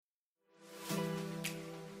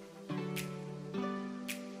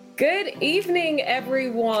Good evening,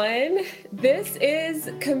 everyone. This is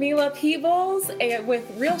Camila Peebles with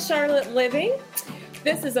Real Charlotte Living.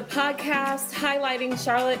 This is a podcast highlighting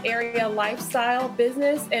Charlotte area lifestyle,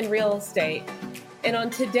 business, and real estate. And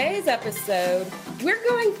on today's episode, we're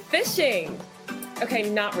going fishing. Okay,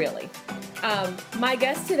 not really. My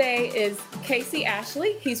guest today is Casey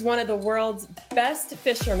Ashley. He's one of the world's best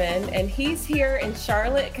fishermen, and he's here in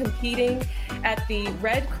Charlotte competing at the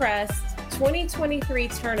Red Crest 2023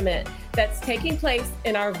 tournament that's taking place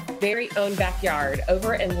in our very own backyard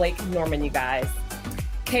over in Lake Norman, you guys.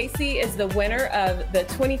 Casey is the winner of the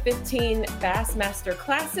 2015 Bassmaster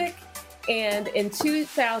Classic, and in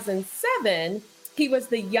 2007, he was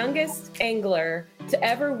the youngest angler to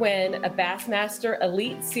ever win a Bassmaster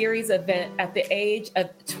Elite Series event at the age of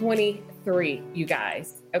 23, you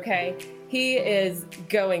guys, okay? He is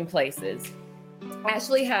going places.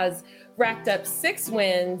 Ashley has racked up 6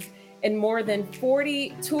 wins and more than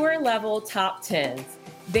 40 tour-level top 10s.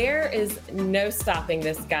 There is no stopping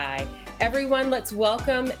this guy. Everyone, let's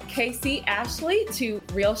welcome Casey Ashley to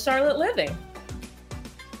Real Charlotte Living.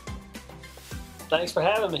 Thanks for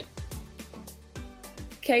having me.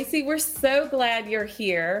 Casey, we're so glad you're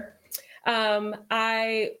here.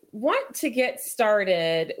 I want to get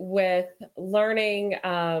started with learning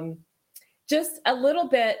just a little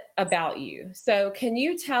bit about you. So can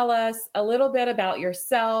you tell us a little bit about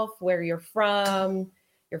yourself, where you're from,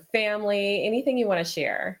 your family, anything you want to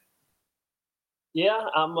share? Yeah,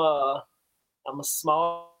 I'm a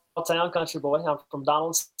small town country boy. I'm from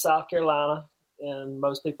Donald, South Carolina, and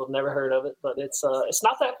most people have never heard of it, but it's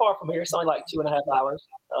not that far from here. It's only like 2.5 hours.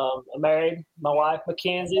 I'm married, my wife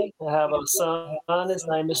Mackenzie. I have a son. His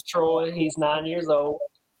name is Troy. He's 9 years old,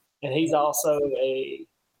 and he's also a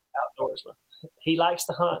outdoorsman. He likes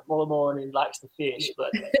to hunt a little more than he likes to fish,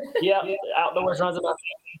 but yeah, outdoors runs in my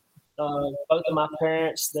family. Both of my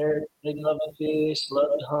parents, they love to fish,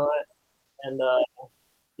 love to hunt, and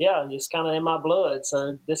yeah, just kind of in my blood.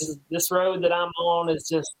 So this road that I'm on is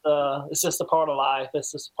just it's just a part of life.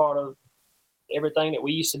 It's just a part of everything that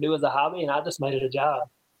we used to do as a hobby, and I just made it a job.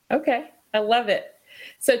 Okay, I love it.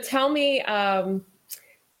 So tell me,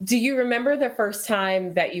 do you remember the first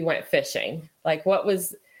time that you went fishing? Like, what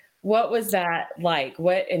was that like?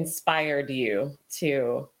 What inspired you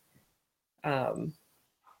to?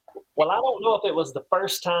 Well, I don't know if it was the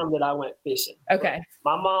first time that I went fishing. Okay.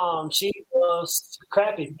 My mom, she loves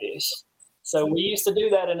crappie fish. So we used to do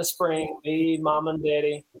that in the spring, me, Mom, and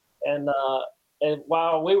Daddy. And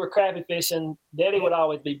while we were crappie fishing, Daddy would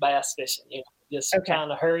always be bass fishing, just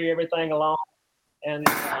kind of hurry everything along. And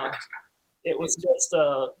it was just,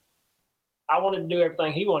 I wanted to do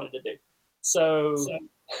everything he wanted to do. So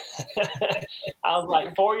I was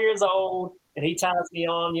like 4 years old, and he ties me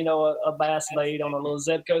on, a bass bait on a little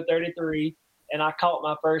Zebco 33, and I caught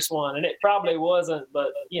my first one. And it probably wasn't, but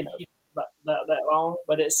that long,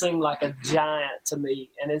 but it seemed like a giant to me.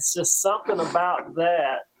 And it's just something about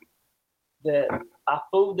that I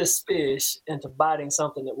fooled this fish into biting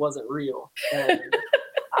something that wasn't real. And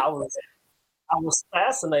I was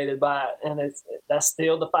fascinated by it, and that's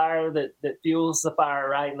still the fire that fuels the fire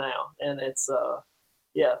right now. And it's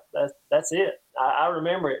that's it. I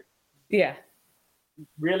remember it. Yeah.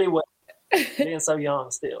 Really well, being so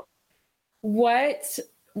young still. What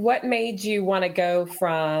made you want to go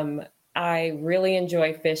from I really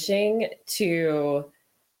enjoy fishing to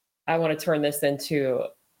I want to turn this into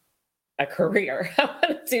a career? I want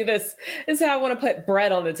to do this. This is how I want to put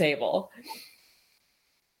bread on the table.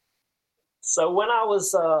 So when I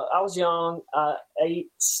was young, I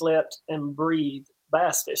ate, slept, and breathed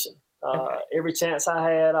bass fishing. Every chance I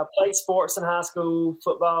had. I played sports in high school: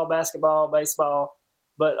 football, basketball, baseball.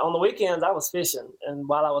 But on the weekends, I was fishing. And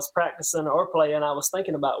while I was practicing or playing, I was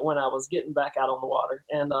thinking about when I was getting back out on the water.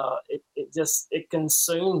 And it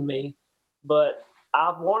consumed me. But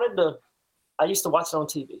I used to watch it on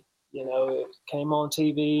TV. It came on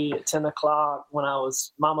TV at 10 o'clock when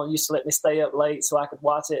Mama used to let me stay up late so I could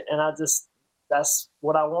watch it. And that's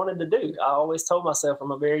what I wanted to do. I always told myself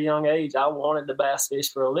from a very young age, I wanted to bass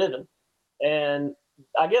fish for a living. And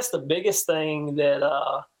I guess the biggest thing that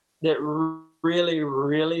really,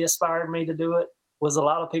 really inspired me to do it was a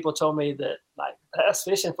lot of people told me that, like, bass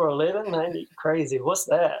fishing for a living, man, you're crazy. What's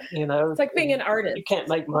that? It's like being an artist. You can't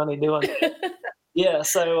make money doing it. Yeah.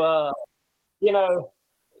 So,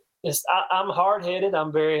 I'm hard-headed.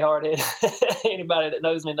 I'm very hard-headed. Anybody that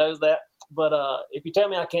knows me knows that. But if you tell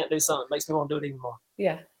me I can't do something, it makes me want to do it even more.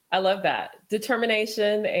 Yeah, I love that.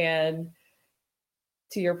 Determination, and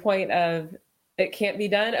to your point of it can't be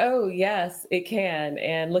done. Oh, yes, it can.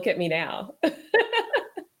 And look at me now.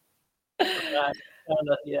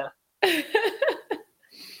 Yeah.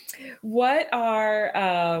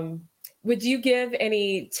 Would you give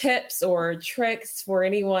any tips or tricks for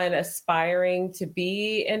anyone aspiring to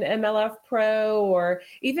be an MLF pro, or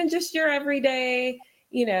even just your everyday,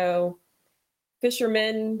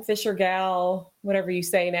 fisherman, fisher gal, whatever you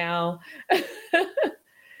say now?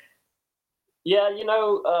 Yeah,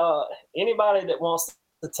 anybody that wants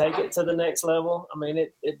to take it to the next level, I mean,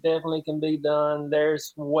 it definitely can be done.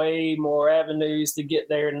 There's way more avenues to get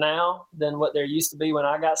there now than what there used to be when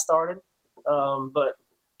I got started. But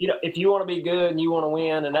if you want to be good and you want to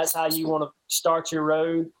win, and that's how you want to start your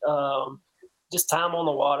road, just time on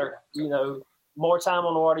the water. More time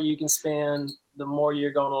on the water you can spend, the more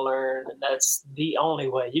you're going to learn. And that's the only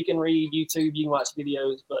way. You can read YouTube, you can watch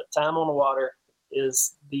videos, but time on the water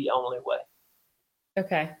is the only way.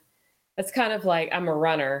 Okay. That's kind of like, I'm a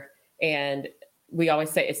runner, and we always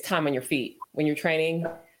say it's time on your feet. When you're training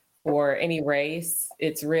for any race,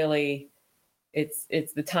 it's really, it's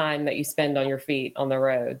the time that you spend on your feet on the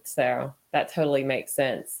road. So that totally makes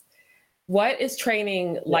sense. What is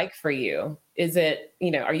training like for you? Is it,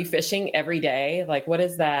 are you fishing every day? Like, what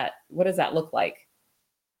does that look like?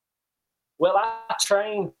 Well, I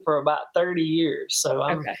trained for about 30 years. So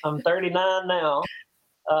I'm 39 now.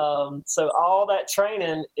 So all that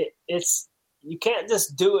training, it's you can't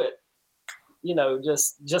just do it,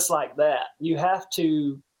 just like that. You have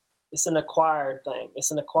to. It's an acquired thing.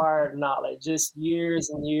 It's an acquired knowledge. Just years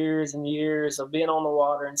and years and years of being on the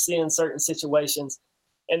water and seeing certain situations.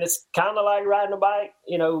 And it's kind of like riding a bike.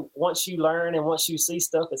 Once you learn and once you see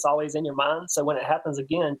stuff, it's always in your mind. So when it happens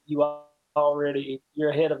again, you're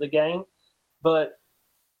ahead of the game. But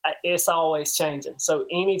it's always changing. So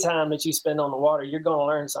anytime that you spend on the water, you're going to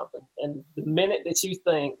learn something. And the minute that you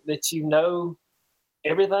think that you know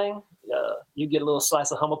everything, you get a little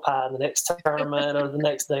slice of humble pie in the next tournament or the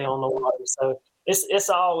next day on the water. So it's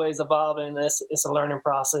always evolving. It's a learning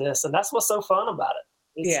process, and that's what's so fun about it.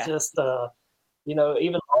 It's just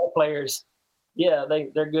even all players,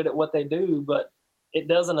 they're good at what they do, but it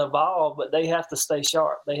doesn't evolve. But they have to stay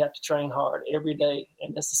sharp. They have to train hard every day,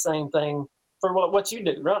 and it's the same thing for what you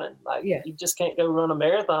do running. Like you just can't go run a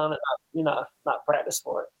marathon and not practice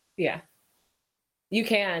for it. Yeah. You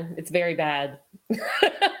can. It's very bad.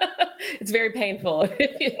 It's very painful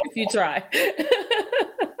if you try.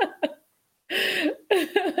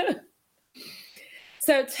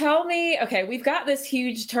 So tell me, okay, we've got this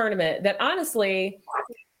huge tournament that honestly,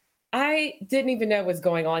 I didn't even know was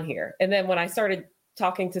going on here. And then when I started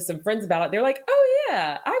talking to some friends about it, they're like, oh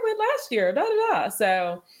yeah, I went last year, da da da.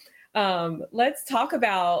 So let's talk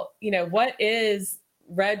about, what is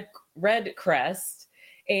Red Crest,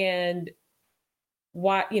 and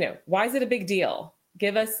why is it a big deal?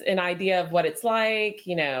 Give us an idea of what it's like,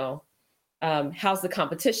 how's the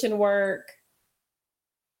competition work?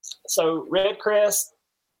 So Red Crest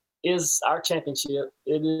is our championship.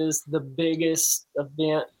 It is the biggest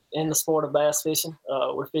event in the sport of bass fishing.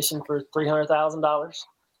 We're fishing for $300,000,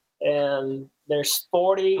 and there's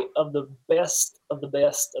 40 of the best of the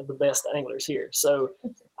best of the best anglers here. So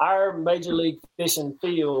our Major League Fishing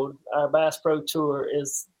field, our Bass Pro Tour,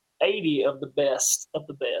 is 80 of the best of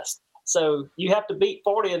the best. So you have to beat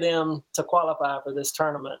 40 of them to qualify for this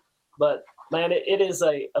tournament. But man, it is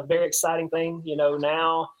a very exciting thing.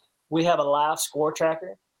 Now we have a live score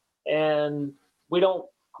tracker, and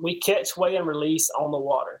we catch, weigh, and release on the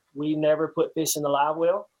water. We never put fish in the live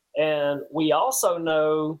well. And we also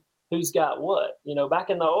know who's got what. Back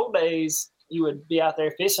in the old days, you would be out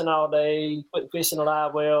there fishing all day, putting fish in the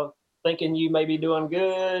live well, thinking you may be doing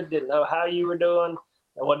good, didn't know how you were doing.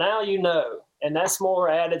 Well, now and that's more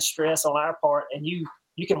added stress on our part. And you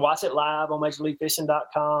can watch it live on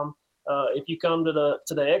MajorLeagueFishing.com. If you come to the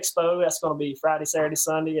expo, that's going to be Friday, Saturday,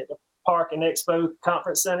 Sunday at the Park and Expo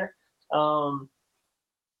Conference Center.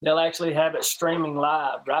 They'll actually have it streaming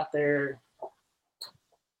live right there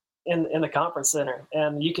in the conference center,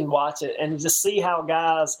 and you can watch it and just see how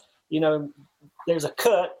guys, there's a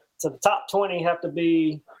cut. So the top 20 have to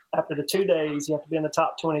be, after the 2 days, you have to be in the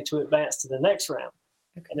top 20 to advance to the next round.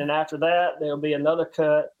 Okay. And then after that, there'll be another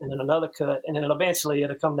cut, and then another cut, and then eventually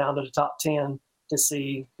it'll come down to the top 10 to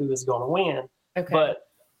see who is going to win. Okay. But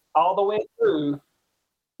all the way through,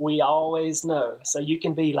 we always know. So you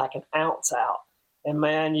can be like an ounce out. And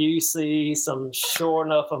man, you see some sure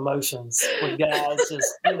enough emotions with guys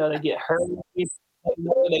just, they get hurt.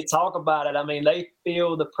 They talk about it. I mean, they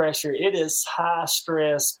feel the pressure. It is high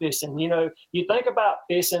stress fishing. You think about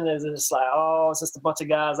fishing as it's like, it's just a bunch of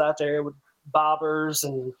guys out there with bobbers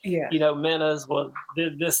and, minnows. Well,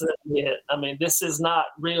 this is it. I mean, this is not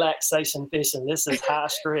relaxation fishing. This is high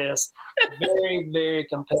stress, very, very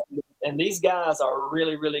competitive. And these guys are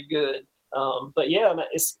really, really good. But yeah,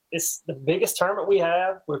 it's the biggest tournament we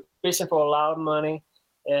have. We're fishing for a lot of money,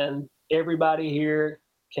 and everybody here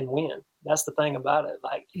can win. That's the thing about it.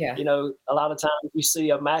 Like, a lot of times you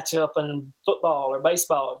see a matchup in football or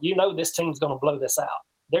baseball, this team's going to blow this out.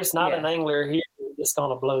 There's not an angler here that's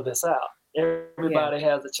going to blow this out. Everybody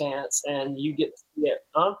has a chance, and you get to see it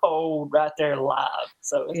unfold right there live.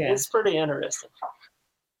 So it's pretty interesting.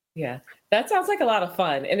 Yeah, that sounds like a lot of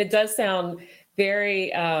fun. And it does sound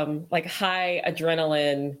very like high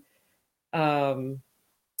adrenaline. And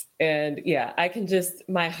I can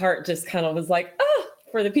my heart just kind of was like,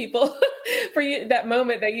 for the people, for you, that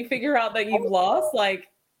moment that you figure out that you've lost, like,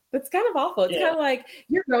 that's kind of awful. It's kind of like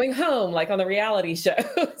you're going home, like on the reality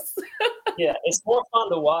shows. Yeah, it's more fun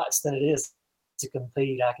to watch than it is to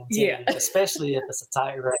compete, I can tell you, especially if it's a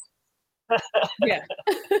tight race. Yeah.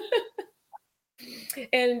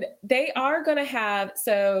 And they are going to have,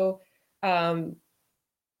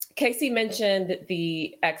 Casey mentioned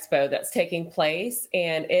the expo that's taking place,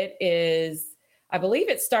 and it is, I believe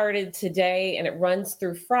it started today and it runs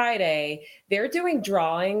through Friday. They're doing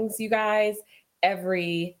drawings, you guys,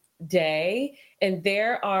 every day, and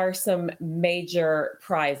there are some major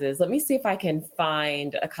prizes. Let me see if I can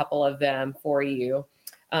find a couple of them for you,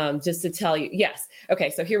 just to tell you. Yes. Okay,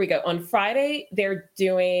 so here we go. On Friday, they're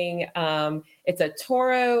doing, it's a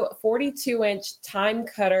Toro 42-inch time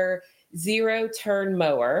cutter zero-turn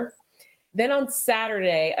mower. Then on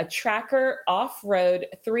Saturday, a Tracker off-road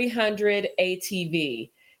 300 ATV.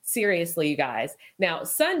 Seriously, you guys. Now,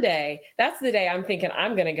 Sunday, that's the day I'm thinking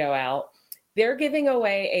I'm going to go out. They're giving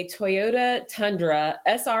away a Toyota Tundra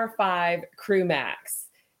SR5 Crew Max.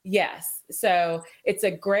 Yes. So it's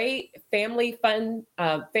a great family-friendly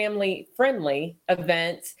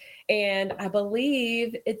event. And I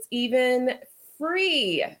believe it's even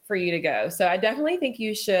free for you to go. So I definitely think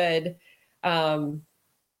you should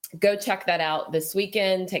go check that out this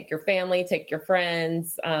weekend. Take your family, take your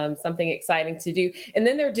friends, something exciting to do. And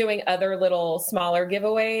then they're doing other little smaller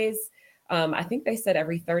giveaways. I think they said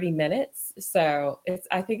every 30 minutes. So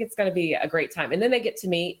I think it's going to be a great time. And then they get to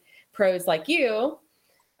meet pros like you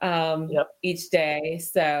each day.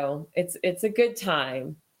 So it's a good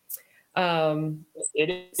time.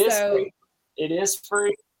 It is free. It is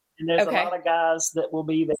free. And there's a lot of guys that will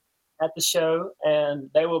be there at the show, and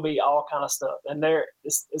they will be all kind of stuff. And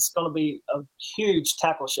it's going to be a huge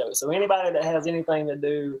tackle show. So anybody that has anything to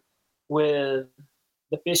do with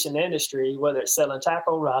the fishing industry, whether it's selling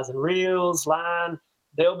tackle, rising reels, line,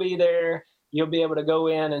 they'll be there. You'll be able to go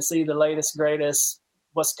in and see the latest, greatest,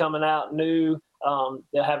 what's coming out new.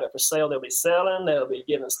 They'll have it for sale. They'll be selling. They'll be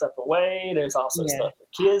giving stuff away. There's also stuff for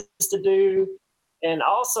kids to do. And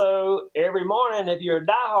also, every morning, if you're a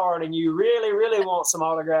diehard and you really, really want some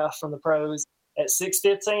autographs from the pros, at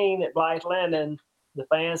 6:15 at Blythe Landing, the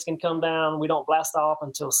fans can come down. We don't blast off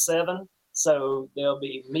until 7. So there'll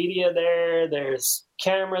be media there. There's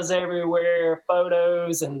cameras everywhere,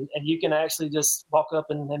 photos, and you can actually just walk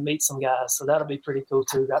up and meet some guys. So that'll be pretty cool,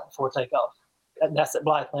 too, right before takeoff. That's at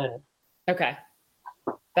Blythe Landing. Okay.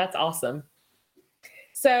 That's awesome.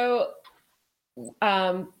 So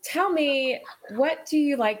tell me, what do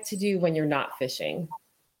you like to do when you're not fishing?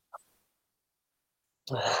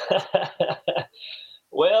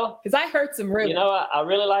 Well, because I heard some rumors. I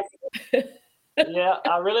really like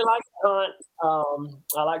I really like to hunt.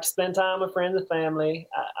 I like to spend time with friends and family.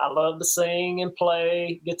 I love to sing and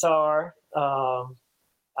play guitar. I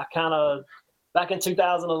kind of, back in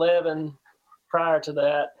 2011, prior to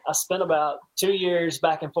that, I spent about 2 years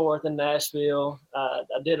back and forth in Nashville. I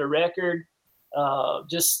did a record.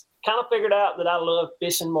 Just kind of figured out that I love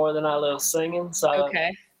fishing more than I love singing. So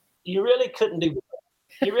you really couldn't do both.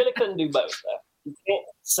 You really couldn't do both, though. You can't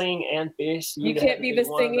sing and fish. You can't be the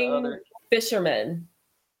singing fisherman.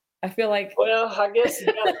 I feel like. Well, I guess you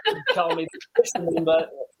got to call me the fisherman, but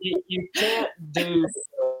you can't do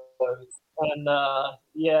both. And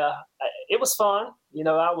it was fun.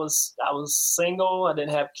 I was single. I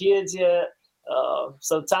didn't have kids yet.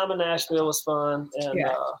 So time in Nashville was fun. And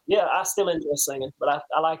I still enjoy singing, but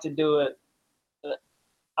I like to do it.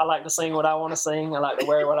 I like to sing what I want to sing. I like to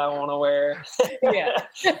wear what I want to wear.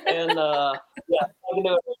 And I can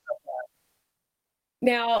do it.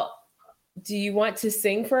 Now, do you want to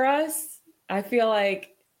sing for us? I feel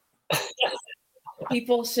like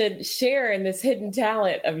people should share in this hidden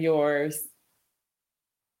talent of yours.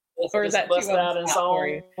 Or is that too out in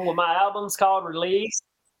song? Well, my album's called Released.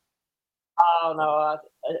 Oh no,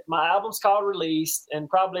 my album's called Released, and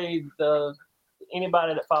probably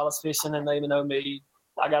anybody that follows fishing and they even know me,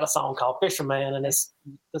 I got a song called Fisherman, and it's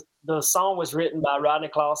the song was written by Rodney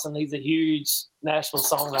Clausen. He's a huge Nashville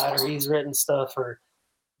songwriter. He's written stuff for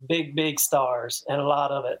big stars and a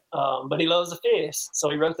lot of it. But he loves to fish. So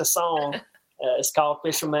he wrote the song. It's called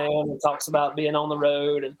Fisherman. It talks about being on the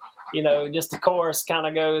road. And, just the chorus kind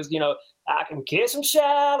of goes, I can catch them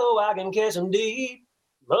shallow, I can catch them deep.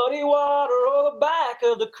 Muddy water or the back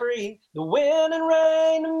of the creek. The wind and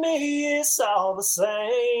rain to me, it's all the same.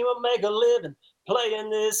 I make a living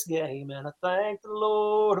playing this game. And I thank the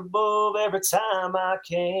Lord above every time I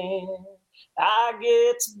can. I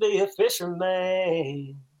get to be a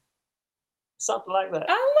fisherman. Something like that.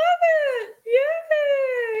 I love it.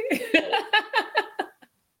 Yay.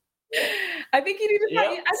 I think you need to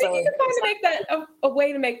find, you can find to make that a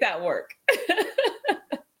way to make that work.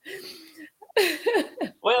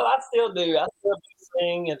 Well, I still do. I still do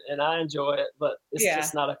sing and I enjoy it, but it's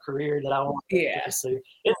just not a career that I want to pursue.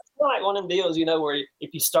 It's like one of them deals, where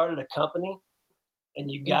if you started a company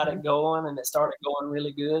and you got it going and it started going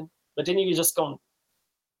really good, but then you're just going to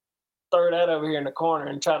throw that over here in the corner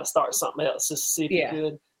and try to start something else just to see if you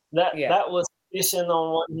could. That was fishing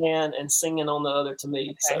on one hand and singing on the other to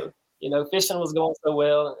me. Okay. So, fishing was going so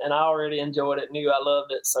well and I already enjoyed it, knew I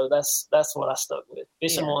loved it. So that's what I stuck with.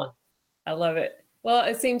 Fishing won. I love it. Well,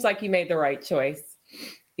 it seems like you made the right choice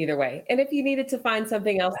either way. And if you needed to find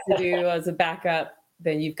something else to do as a backup,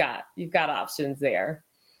 then you've got options there.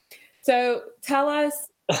 So tell us,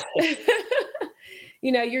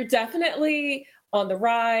 you're definitely on the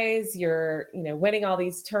rise. You're, winning all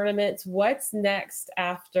these tournaments. What's next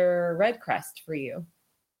after Red Crest for you?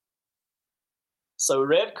 So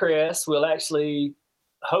Red Crest will actually,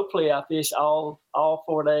 hopefully I fish all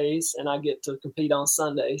 4 days and I get to compete on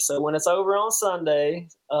Sunday. So when it's over on Sunday,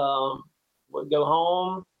 we'll go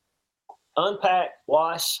home, unpack,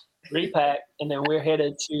 wash, repack, and then we're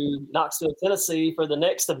headed to Knoxville, Tennessee for the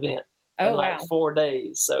next event in 4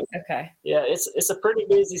 days. So it's a pretty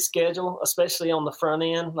busy schedule, especially on the front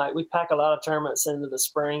end. Like we pack a lot of tournaments into the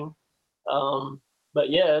spring. But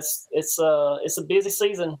yeah, it's a busy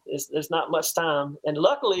season. There's not much time. And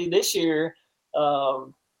luckily this year,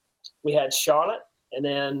 we had Charlotte, and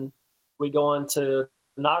then we go into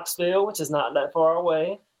Knoxville, which is not that far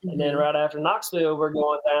away. Mm-hmm. And then right after Knoxville, we're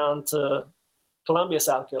going down to Columbia,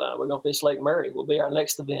 South Carolina. We're going to fish Lake Murray. Will be our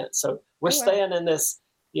next event. So we're staying in this,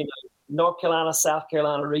 North Carolina, South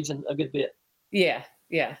Carolina region a good bit. Yeah.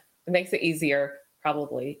 Yeah. It makes it easier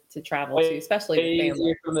probably to travel to, especially with family.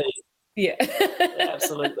 Easier for me. Yeah.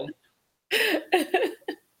 Absolutely.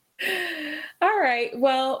 All right.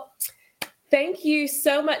 Well, thank you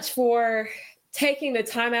so much for taking the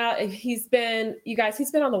time out. He's been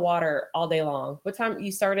on the water all day long. What time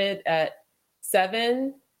you started at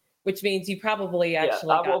 7, which means you probably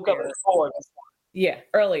actually I woke up at 4. Yeah,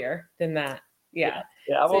 earlier than that. Yeah.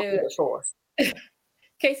 I woke up at 4.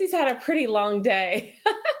 Casey's had a pretty long day.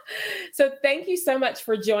 So thank you so much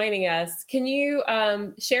for joining us. Can you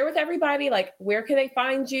share with everybody, where can they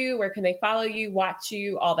find you? Where can they follow you, watch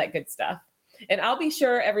you, all that good stuff? And I'll be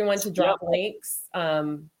sure everyone to drop links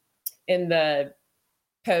in the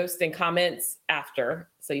post and comments after.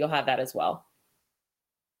 So you'll have that as well.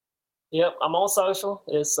 Yep. I'm on social.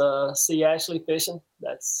 It's C. Ashley Fishing.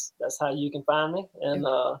 That's how you can find me. And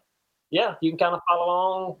you can kind of follow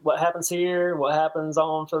along what happens here, what happens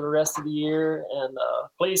on for the rest of the year. And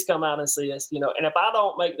please come out and see us, and if I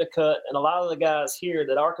don't make the cut, and a lot of the guys here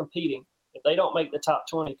that are competing, if they don't make the top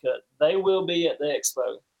 20 cut, they will be at the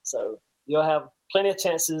expo. So you'll have plenty of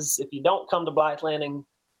chances if you don't come to Blythe Landing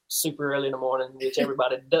super early in the morning, which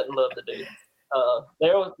everybody doesn't love to do.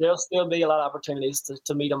 There'll still be a lot of opportunities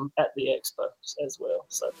to meet them at the expo as well.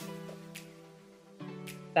 So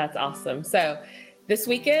that's awesome. So this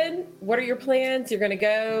weekend, what are your plans? You're going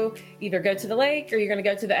to either go to the lake or you're going to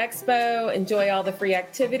go to the expo, enjoy all the free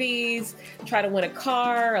activities, try to win a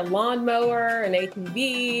car, a lawnmower, an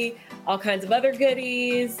ATV, all kinds of other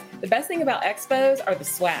goodies. The best thing about expos are the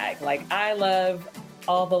swag. I love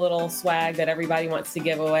all the little swag that everybody wants to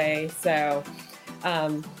give away. So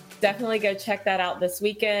definitely go check that out this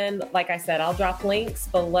weekend. Like I said, I'll drop links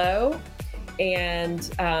below. And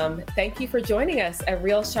thank you for joining us at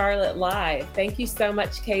Real Charlotte Live. Thank you so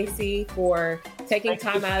much, Casey, for taking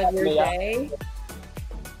time out of your day.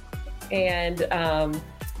 And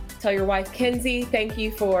tell your wife, Kenzie, thank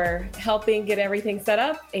you for helping get everything set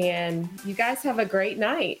up. And you guys have a great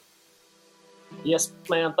night. Yes,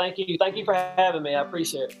 ma'am. Thank you. Thank you for having me. I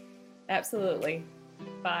appreciate it. Absolutely.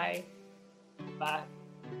 Bye. Bye.